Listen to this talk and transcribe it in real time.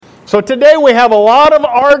So today we have a lot of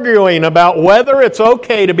arguing about whether it's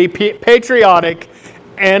okay to be patriotic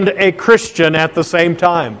and a Christian at the same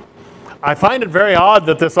time. I find it very odd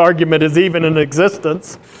that this argument is even in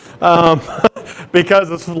existence,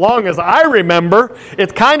 because as long as I remember,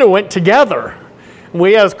 it kind of went together.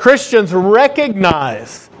 We as Christians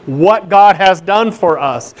recognize what God has done for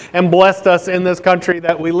us and blessed us in this country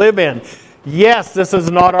that we live in. Yes, this is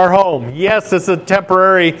not our home. Yes, this is a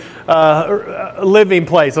temporary living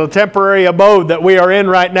place, a temporary abode that we are in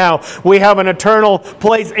right now. We have an eternal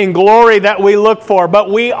place in glory that we look for, but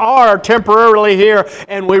we are temporarily here,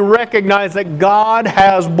 and we recognize that God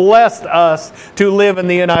has blessed us to live in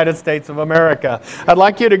the United States of America. I'd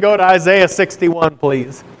like you to go to Isaiah 61,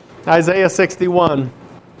 please. Isaiah 61.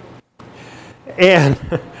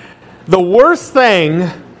 And the worst thing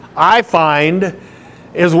I find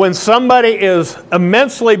is when somebody is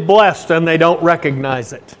immensely blessed and they don't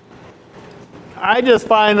recognize it. I just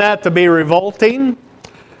find that to be revolting.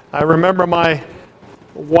 I remember my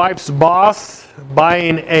wife's boss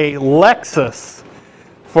buying a Lexus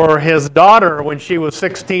for his daughter when she was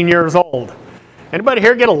 16 years old. Anybody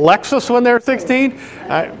here get a Lexus when they were 16?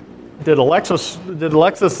 Did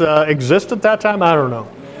Lexus exist at that time? I don't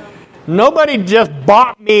know. Nobody just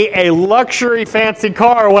bought me a luxury fancy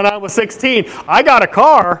car when I was 16. I got a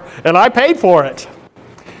car and I paid for it.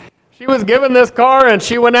 She was given this car and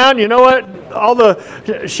she went out and you know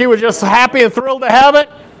what? She was just happy and thrilled to have it.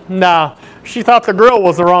 No, she thought the grill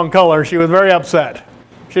was the wrong color. She was very upset.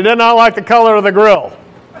 She did not like the color of the grill.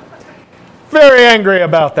 Very angry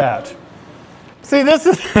about that. See, this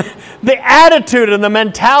is the attitude and the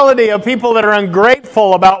mentality of people that are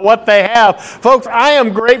ungrateful about what they have. Folks, I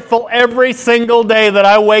am grateful every single day that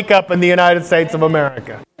I wake up in the United States of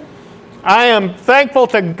America. I am thankful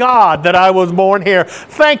to God that I was born here.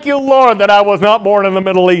 Thank you, Lord, that I was not born in the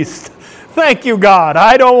Middle East. Thank you, God.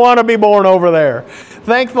 I don't want to be born over there.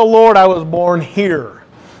 Thank the Lord I was born here.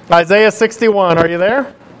 Isaiah 61, are you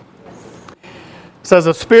there? It says,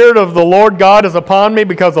 the Spirit of the Lord God is upon me,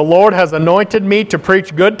 because the Lord has anointed me to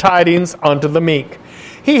preach good tidings unto the meek.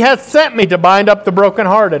 He hath sent me to bind up the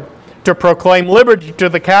brokenhearted, to proclaim liberty to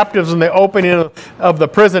the captives, and the opening of the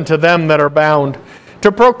prison to them that are bound,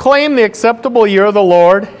 to proclaim the acceptable year of the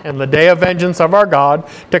Lord, and the day of vengeance of our God,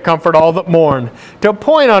 to comfort all that mourn, to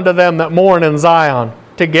appoint unto them that mourn in Zion,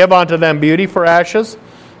 to give unto them beauty for ashes,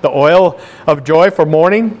 the oil of joy for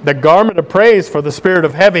mourning, the garment of praise for the spirit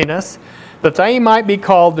of heaviness, that they might be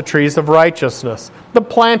called the trees of righteousness, the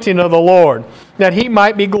planting of the Lord, that he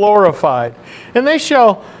might be glorified. And they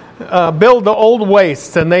shall build the old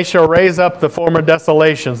wastes, and they shall raise up the former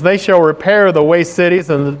desolations. They shall repair the waste cities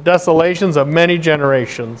and the desolations of many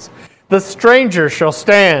generations. The stranger shall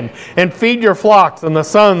stand and feed your flocks, and the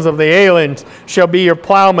sons of the aliens shall be your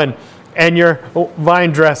plowmen and your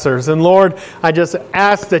vine dressers. And Lord, I just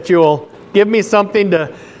ask that you will give me something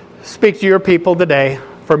to speak to your people today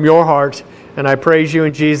from your heart. And I praise you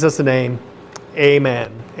in Jesus' name.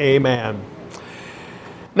 Amen. Amen.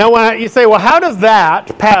 Now, when you say, well, how does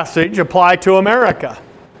that passage apply to America?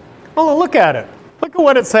 Well, look at it. Look at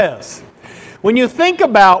what it says. When you think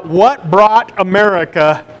about what brought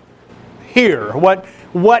America here, what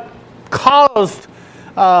caused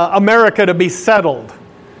America to be settled,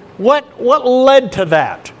 what led to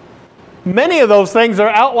that? Many of those things are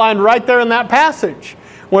outlined right there in that passage,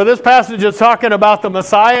 where this passage is talking about the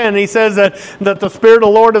Messiah, and he says that the Spirit of the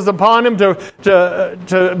Lord is upon him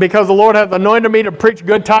because the Lord hath anointed me to preach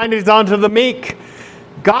good tidings unto the meek.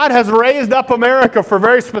 God has raised up America for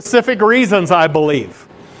very specific reasons, I believe.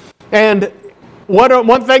 And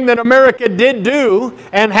one thing that America did do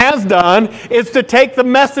and has done is to take the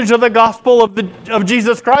message of the gospel of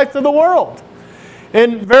Jesus Christ to the world.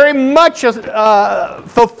 And very much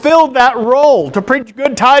fulfilled that role, to preach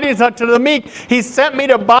good tidings unto the meek. He sent me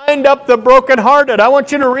to bind up the brokenhearted. I want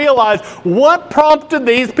you to realize what prompted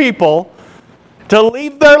these people to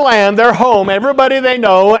leave their land, their home, everybody they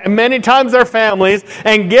know, and many times their families,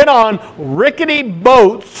 and get on rickety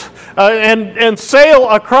boats and sail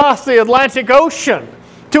across the Atlantic Ocean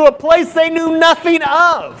to a place they knew nothing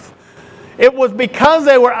of. It was because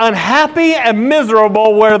they were unhappy and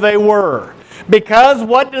miserable where they were. Because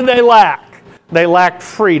what did they lack? They lacked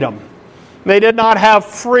freedom. They did not have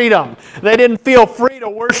freedom. They didn't feel free to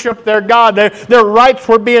worship their God. Their rights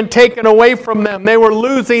were being taken away from them. They were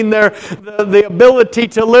losing the ability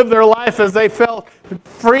to live their life as they felt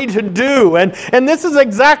free to do. And this is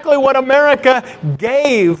exactly what America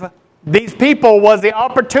gave these people was the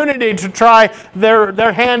opportunity to try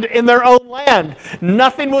their hand in their own land.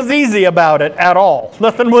 Nothing was easy about it at all.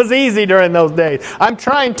 Nothing was easy during those days. I'm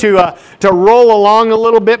trying to roll along a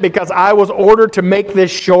little bit because I was ordered to make this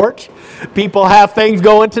short. People have things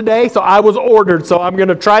going today, so I was ordered. So I'm going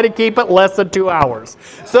to try to keep it less than 2 hours.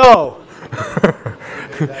 So,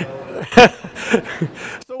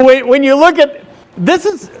 so when you look at this,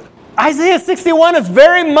 is Isaiah 61 is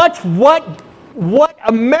very much what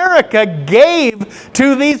America gave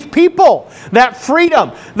to these people. That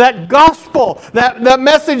freedom, that gospel, that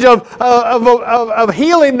message of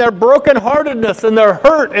healing their brokenheartedness and their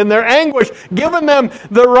hurt and their anguish, giving them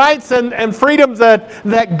the rights and freedoms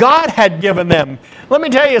that God had given them. Let me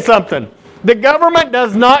tell you something. The government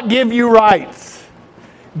does not give you rights.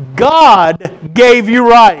 God gave you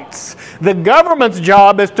rights. The government's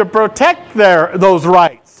job is to protect those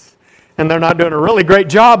rights. And they're not doing a really great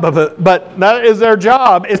job of it, but that is their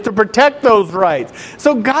job, is to protect those rights.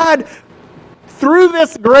 So God, through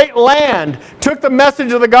this great land, took the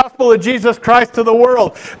message of the gospel of Jesus Christ to the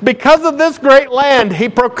world. Because of this great land, He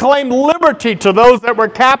proclaimed liberty to those that were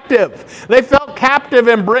captive. They felt captive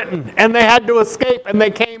in Britain, and they had to escape, and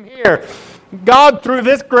they came here. God, through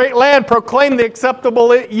this great land, proclaimed the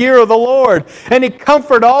acceptable year of the Lord, and He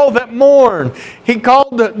comforted all that mourn. He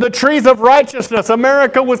called the trees of righteousness.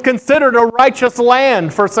 America was considered a righteous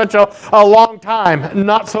land for such a long time,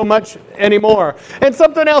 not so much anymore. And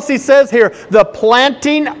something else He says here, the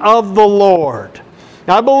planting of the Lord.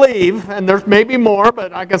 I believe, and there's maybe more,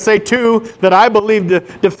 but I can say two that I believe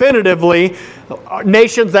definitively,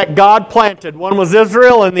 nations that God planted. One was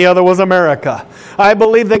Israel and the other was America. I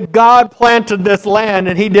believe that God planted this land,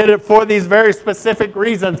 and He did it for these very specific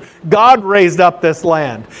reasons. God raised up this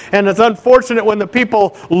land. And it's unfortunate when the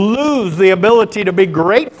people lose the ability to be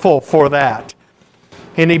grateful for that.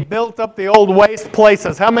 And He built up the old waste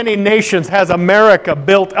places. How many nations has America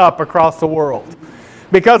built up across the world?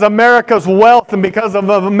 Because America's wealth and because of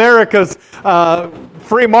America's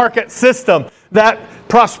free market system, that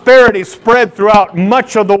prosperity spread throughout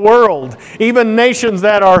much of the world. Even nations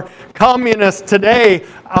that are communist today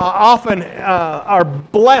often are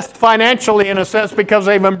blessed financially in a sense because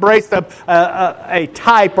they've embraced a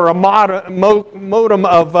type or a modem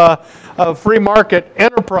of free market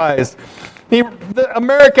enterprise.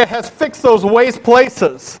 America has fixed those waste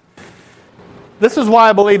places. This is why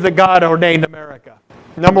I believe that God ordained America.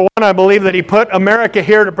 Number one, I believe that He put America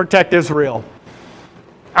here to protect Israel.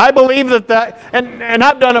 I believe that, and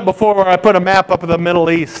I've done it before where I put a map up of the Middle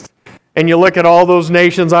East, and you look at all those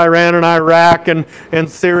nations, Iran and Iraq and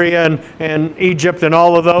Syria and Egypt and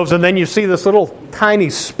all of those, and then you see this little tiny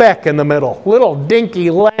speck in the middle, little dinky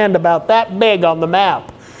land about that big on the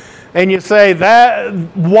map. And you say,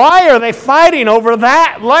 why are they fighting over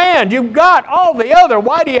that land? You've got all the other.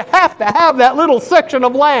 Why do you have to have that little section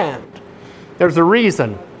of land? There's a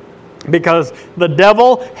reason. Because the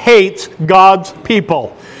devil hates God's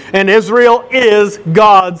people. And Israel is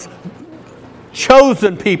God's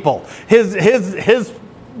chosen people. His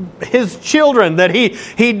children that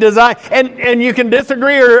he designed. And you can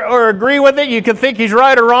disagree or agree with it. You can think he's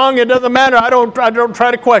right or wrong. It doesn't matter. I don't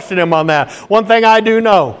try to question him on that. One thing I do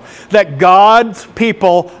know, that God's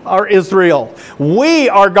people are Israel. We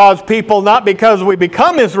are God's people not because we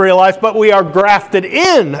become Israelites, but we are grafted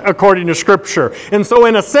in according to Scripture. And so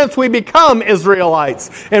in a sense we become Israelites.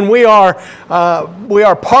 And we are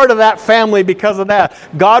part of that family because of that.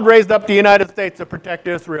 God raised up the United States to protect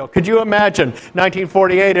Israel. Could you imagine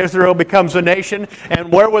 1948 Israel becomes a nation, and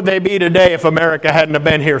where would they be today if America hadn't have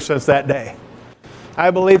been here since that day? I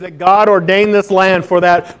believe that God ordained this land for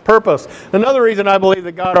that purpose. Another reason I believe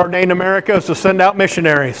that God ordained America is to send out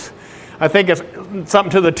missionaries. I think it's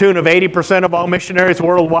something to the tune of 80% of all missionaries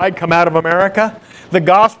worldwide come out of America. The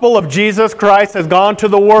gospel of Jesus Christ has gone to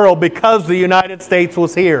the world because the United States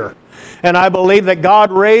was here. And I believe that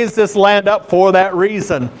God raised this land up for that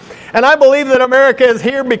reason. And I believe that America is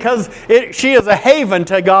here because she is a haven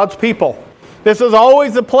to God's people. This is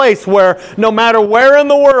always a place where no matter where in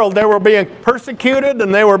the world they were being persecuted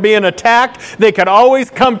and they were being attacked, they could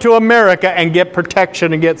always come to America and get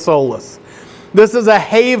protection and get solace. This is a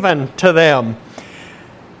haven to them.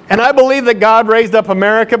 And I believe that God raised up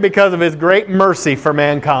America because of His great mercy for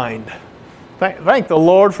mankind. Thank the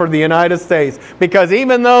Lord for the United States. Because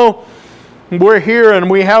even though we're here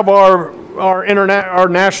and we have our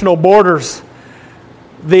national borders,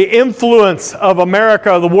 the influence of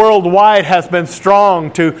America, the worldwide, has been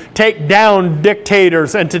strong to take down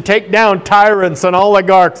dictators and to take down tyrants and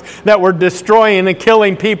oligarchs that were destroying and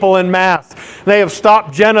killing people en masse. They have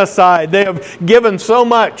stopped genocide. They have given so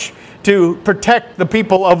much to protect the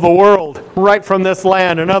people of the world right from this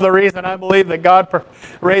land. Another reason I believe that God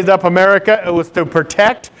raised up America, it was to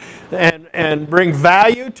protect and bring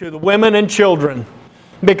value to the women and children.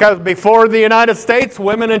 Because before the United States,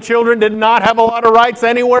 women and children did not have a lot of rights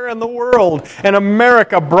anywhere in the world. And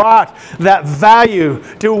America brought that value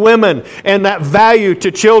to women and that value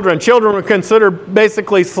to children. Children were considered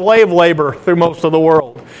basically slave labor through most of the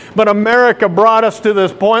world. But America brought us to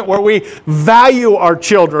this point where we value our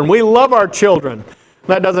children. We love our children.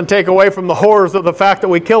 That doesn't take away from the horrors of the fact that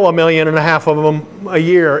we kill 1.5 million of them a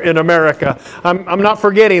year in America. I'm not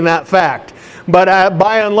forgetting that fact. But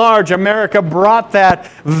by and large, America brought that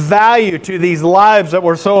value to these lives that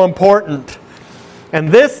were so important. And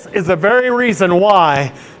this is the very reason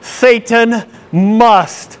why Satan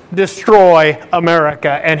must destroy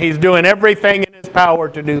America. And he's doing everything in his power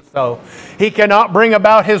to do so. He cannot bring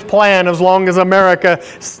about his plan as long as America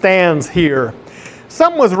stands here.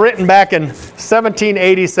 Some was written back in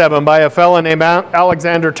 1787 by a fellow named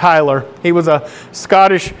Alexander Tytler. He was a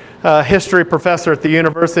Scottish history professor at the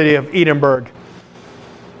University of Edinburgh.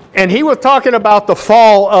 And he was talking about the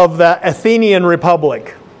fall of the Athenian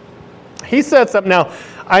Republic. He said something. Now,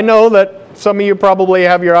 I know that some of you probably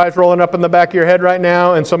have your eyes rolling up in the back of your head right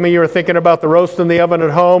now, and some of you are thinking about the roast in the oven at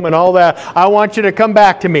home and all that. I want you to come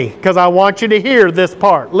back to me, because I want you to hear this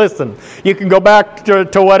part. Listen, you can go back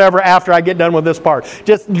to whatever after I get done with this part.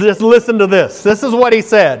 Just listen to this. This is what he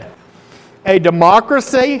said. A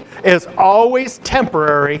democracy is always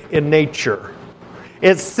temporary in nature.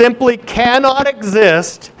 It simply cannot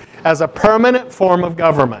exist as a permanent form of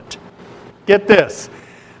government. Get this.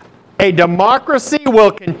 A democracy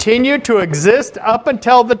will continue to exist up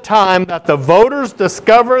until the time that the voters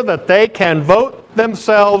discover that they can vote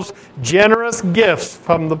themselves generous gifts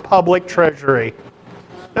from the public treasury.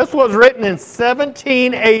 This was written in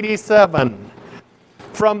 1787.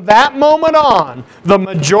 From that moment on, the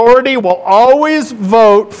majority will always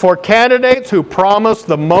vote for candidates who promise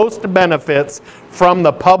the most benefits from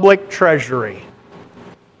the public treasury.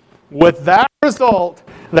 With that result,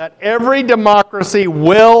 that every democracy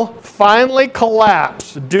will finally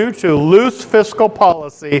collapse due to loose fiscal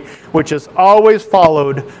policy, which is always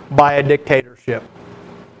followed by a dictatorship.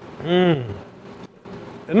 Isn't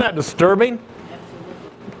that disturbing?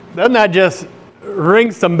 Doesn't that just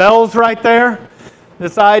ring some bells right there?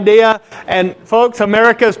 This idea. And folks,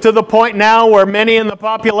 America is to the point now where many in the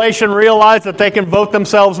population realize that they can vote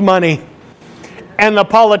themselves money. And the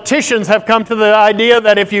politicians have come to the idea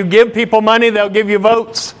that if you give people money, they'll give you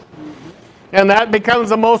votes. And that becomes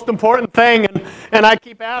the most important thing. And I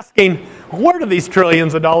keep asking, where do these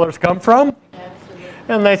trillions of dollars come from? Absolutely.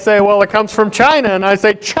 And they say, well, it comes from China. And I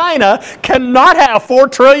say, China cannot have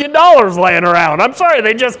 $4 trillion laying around. I'm sorry,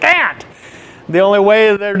 they just can't. The only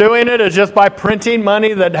way they're doing it is just by printing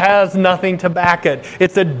money that has nothing to back it.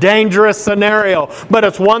 It's a dangerous scenario, but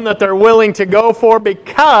it's one that they're willing to go for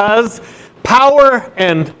because power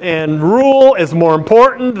and rule is more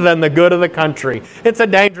important than the good of the country. It's a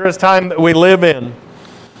dangerous time that we live in.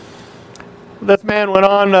 This man went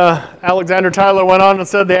on, Alexander Tytler went on and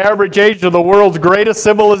said, the average age of the world's greatest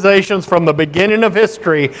civilizations from the beginning of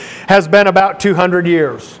history has been about 200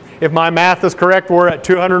 years. If my math is correct, we're at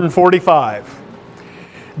 245.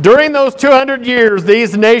 During those 200 years,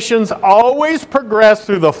 these nations always progress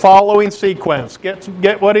through the following sequence.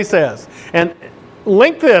 Get what he says. And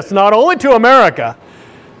link this not only to America,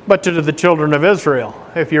 but to the children of Israel.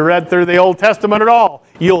 If you read through the Old Testament at all,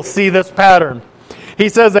 you'll see this pattern. He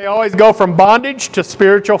says they always go from bondage to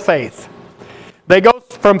spiritual faith. They go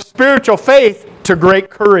from spiritual faith to great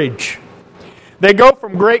courage. They go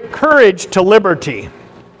from great courage to liberty.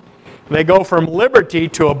 They go from liberty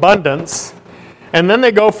to abundance. And then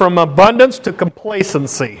they go from abundance to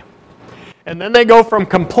complacency. And then they go from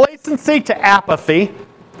complacency to apathy.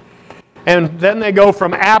 And then they go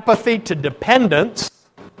from apathy to dependence,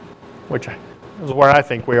 which is where I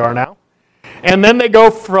think we are now. And then they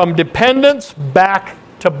go from dependence back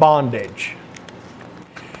to bondage.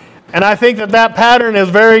 And I think that pattern is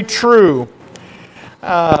very true.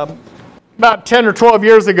 About 10 or 12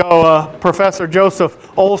 years ago, Professor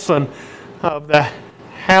Joseph Olson of the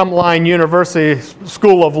Hamline University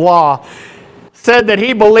School of Law said that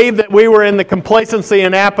he believed that we were in the complacency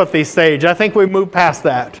and apathy stage. I think we've moved past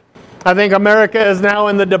that. I think America is now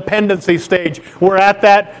in the dependency stage. We're at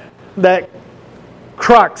that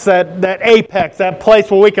crux, that apex, that place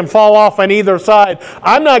where we can fall off on either side.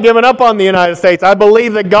 I'm not giving up on the United States. I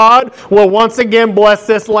believe that God will once again bless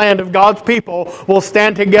this land if God's people will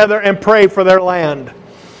stand together and pray for their land.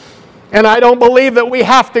 And I don't believe that we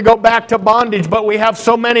have to go back to bondage, but we have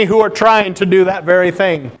so many who are trying to do that very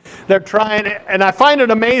thing. They're trying, and I find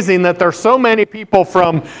it amazing that there's so many people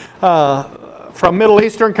from Middle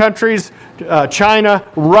Eastern countries, China,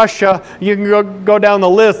 Russia, you can go down the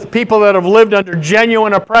list, people that have lived under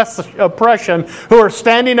genuine oppression who are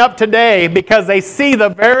standing up today because they see the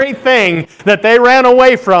very thing that they ran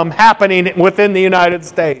away from happening within the United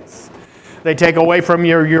States. They take away from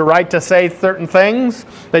your right to say certain things.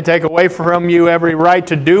 They take away from you every right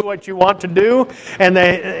to do what you want to do.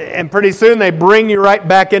 And pretty soon they bring you right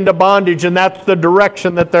back into bondage. And that's the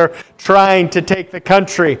direction that they're trying to take the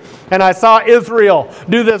country. And I saw Israel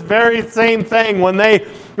do this very same thing when they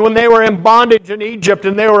were in bondage in Egypt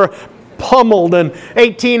and they were pummeled and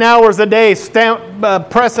 18 hours a day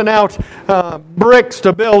pressing out bricks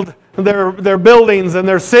to build their buildings and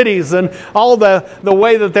their cities, and all the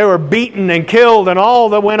way that they were beaten and killed and all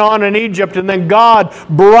that went on in Egypt. And then God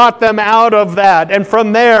brought them out of that. And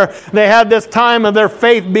from there, they had this time of their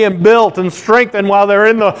faith being built and strengthened while they're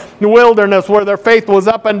in the wilderness where their faith was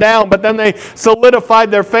up and down. But then they solidified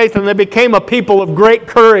their faith and they became a people of great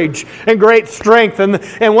courage and great strength. And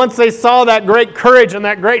once they saw that great courage and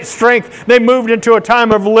that great strength, they moved into a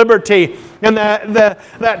time of liberty. And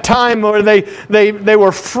that time where they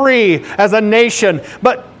were free as a nation.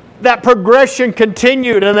 But that progression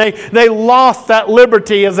continued, and they lost that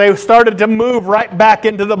liberty as they started to move right back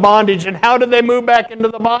into the bondage. And how did they move back into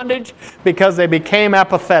the bondage? Because they became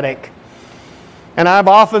apathetic. And I've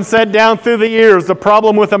often said down through the years, the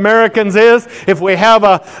problem with Americans is if we have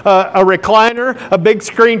a recliner, a big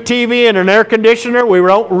screen TV, and an air conditioner, we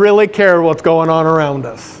don't really care what's going on around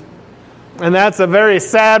us. And that's a very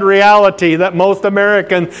sad reality that most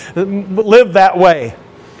Americans live that way.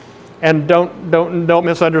 And don't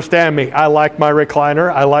misunderstand me. I like my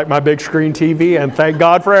recliner. I like my big screen TV, and thank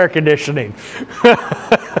God for air conditioning.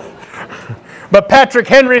 But Patrick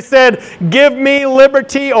Henry said, "Give me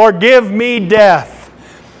liberty or give me death."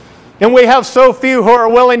 And we have so few who are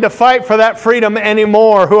willing to fight for that freedom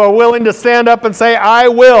anymore, who are willing to stand up and say, I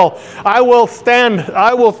will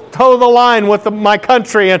toe the line with my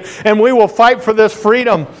country, and we will fight for this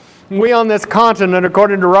freedom. We on this continent,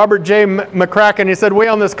 according to Robert J. McCracken, he said, we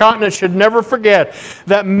on this continent should never forget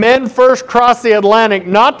that men first crossed the Atlantic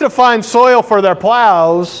not to find soil for their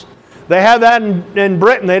plows. They had that in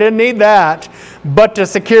Britain. They didn't need that. But to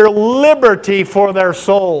secure liberty for their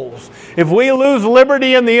souls. If we lose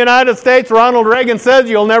liberty in the United States, Ronald Reagan says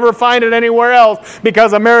you'll never find it anywhere else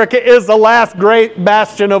because America is the last great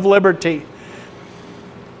bastion of liberty.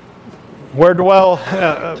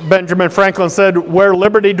 Benjamin Franklin said, where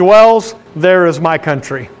liberty dwells, there is my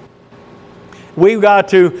country. We've got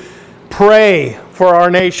to pray for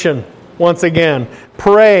our nation once again.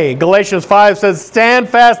 Pray. Galatians 5 says, stand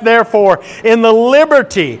fast therefore in the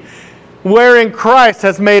liberty wherein Christ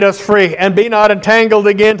has made us free, and be not entangled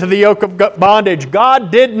again to the yoke of bondage.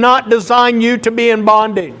 God did not design you to be in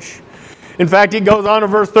bondage. In fact, he goes on in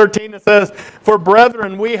verse 13 and says, for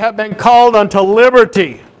brethren, we have been called unto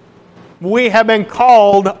liberty. We have been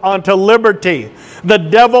called unto liberty. The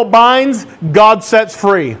devil binds, God sets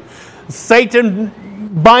free. Satan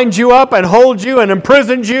binds you up and holds you and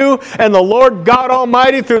imprisons you, and the Lord God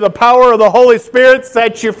Almighty, through the power of the Holy Spirit,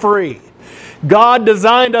 sets you free. God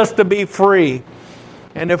designed us to be free.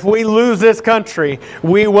 And if we lose this country,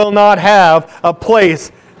 we will not have a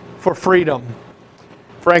place for freedom.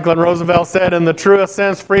 Franklin Roosevelt said, in the truest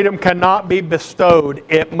sense, freedom cannot be bestowed.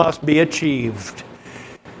 It must be achieved.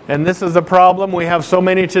 And this is the problem. We have so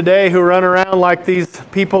many today who run around like these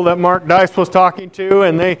people that Mark Dice was talking to,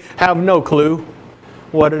 and they have no clue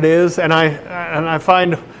what it is. And I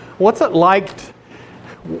find, what was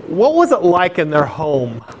it like in their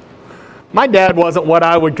home? My dad wasn't what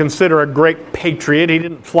I would consider a great patriot. He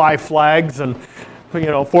didn't fly flags, and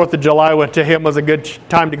 4th of July to him was a good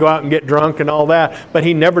time to go out and get drunk and all that. But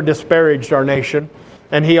he never disparaged our nation,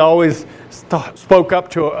 and he always spoke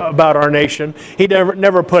up about our nation. He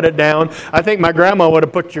never put it down. I think my grandma would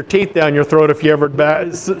have put your teeth down your throat if you ever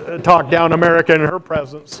talked down America in her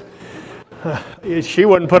presence. She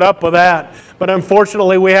wouldn't put up with that. But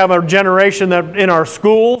unfortunately, we have a generation that in our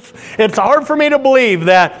schools, it's hard for me to believe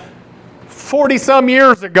that 40-some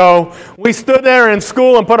years ago, we stood there in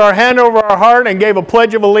school and put our hand over our heart and gave a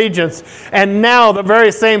pledge of allegiance. And now the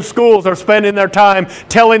very same schools are spending their time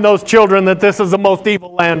telling those children that this is the most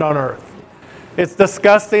evil land on earth. It's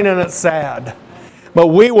disgusting and it's sad. But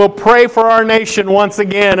we will pray for our nation once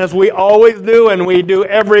again, as we always do, and we do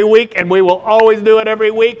every week, and we will always do it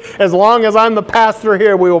every week. As long as I'm the pastor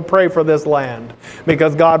here, we will pray for this land,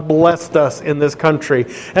 because God blessed us in this country.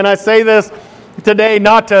 And I say this today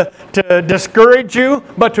not to discourage you,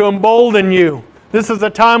 but to embolden you. This is a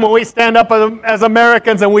time when we stand up as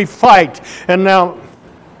Americans and we fight. And now,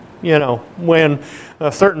 when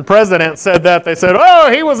a certain president said that, they said,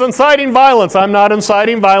 oh, he was inciting violence. I'm not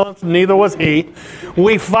inciting violence, neither was he.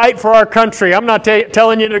 We fight for our country. I'm not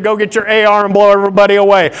telling you to go get your AR and blow everybody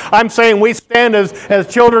away. I'm saying we stand as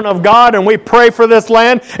children of God, and we pray for this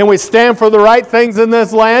land, and we stand for the right things in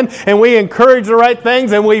this land, and we encourage the right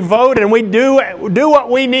things, and we vote, and we do what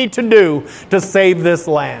we need to do to save this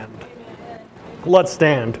land. Let's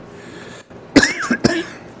stand.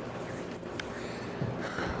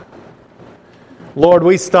 Lord,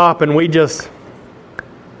 we stop and we just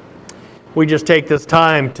take this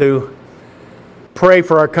time to pray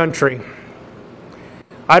for our country.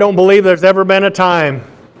 I don't believe there's ever been a time,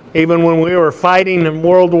 even when we were fighting in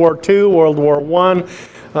World War II, World War I,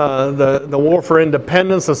 the war for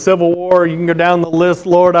independence, the Civil War, you can go down the list,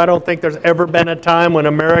 Lord. I don't think there's ever been a time when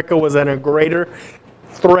America was in a greater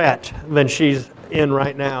threat than she's in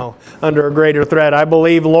right now, under a greater threat. I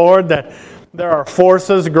believe, Lord, that there are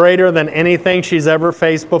forces greater than anything she's ever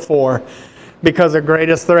faced before, because the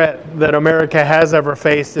greatest threat that America has ever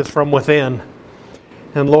faced is from within.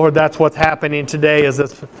 And Lord, that's what's happening today, is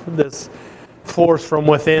this force from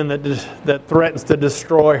within that threatens to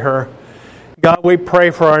destroy her. God, we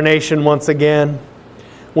pray for our nation once again.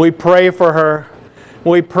 We pray for her.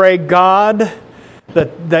 We pray, God,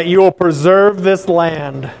 that you will preserve this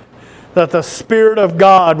land, that the Spirit of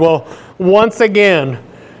God will once again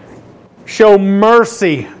show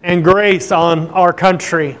mercy and grace on our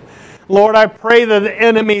country. Lord, I pray that the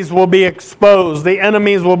enemies will be exposed. The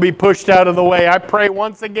enemies will be pushed out of the way. I pray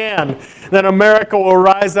once again that America will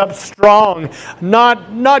rise up strong,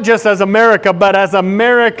 not just as America, but as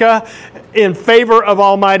America in favor of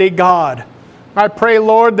Almighty God. I pray,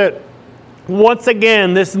 Lord, that once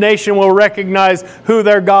again this nation will recognize who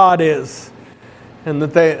their God is, and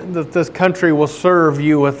that this country will serve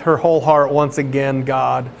you with her whole heart once again,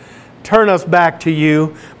 God. Turn us back to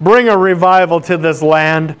you. Bring a revival to this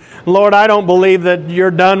land. Lord, I don't believe that you're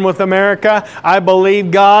done with America. I believe,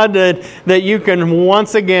 God, that you can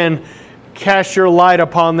once again cast your light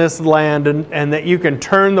upon this land, and that you can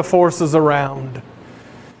turn the forces around.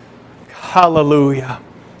 Hallelujah.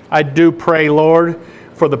 I do pray, Lord,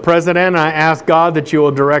 for the president. I ask, God, that you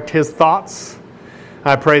will direct his thoughts.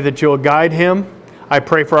 I pray that you will guide him. I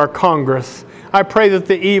pray for our Congress. I pray that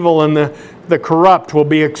the evil and the corrupt will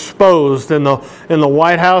be exposed in the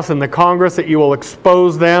White House and the Congress, that you will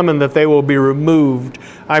expose them and that they will be removed.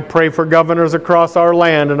 I pray for governors across our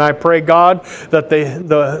land, and I pray, God, that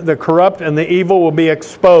the corrupt and the evil will be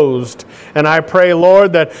exposed. And I pray,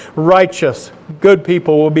 Lord, that righteous, good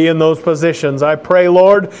people will be in those positions. I pray,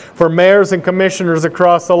 Lord, for mayors and commissioners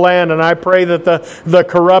across the land, and I pray that the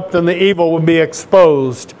corrupt and the evil will be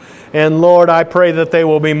exposed. And Lord, I pray that they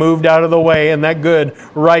will be moved out of the way, and that good,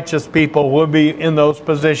 righteous people will be in those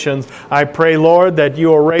positions. I pray, Lord, that you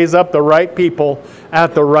will raise up the right people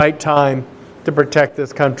at the right time to protect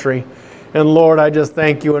this country. And Lord, I just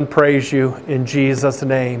thank you and praise you in Jesus'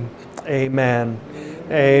 name. Amen.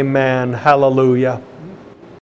 Amen. Hallelujah.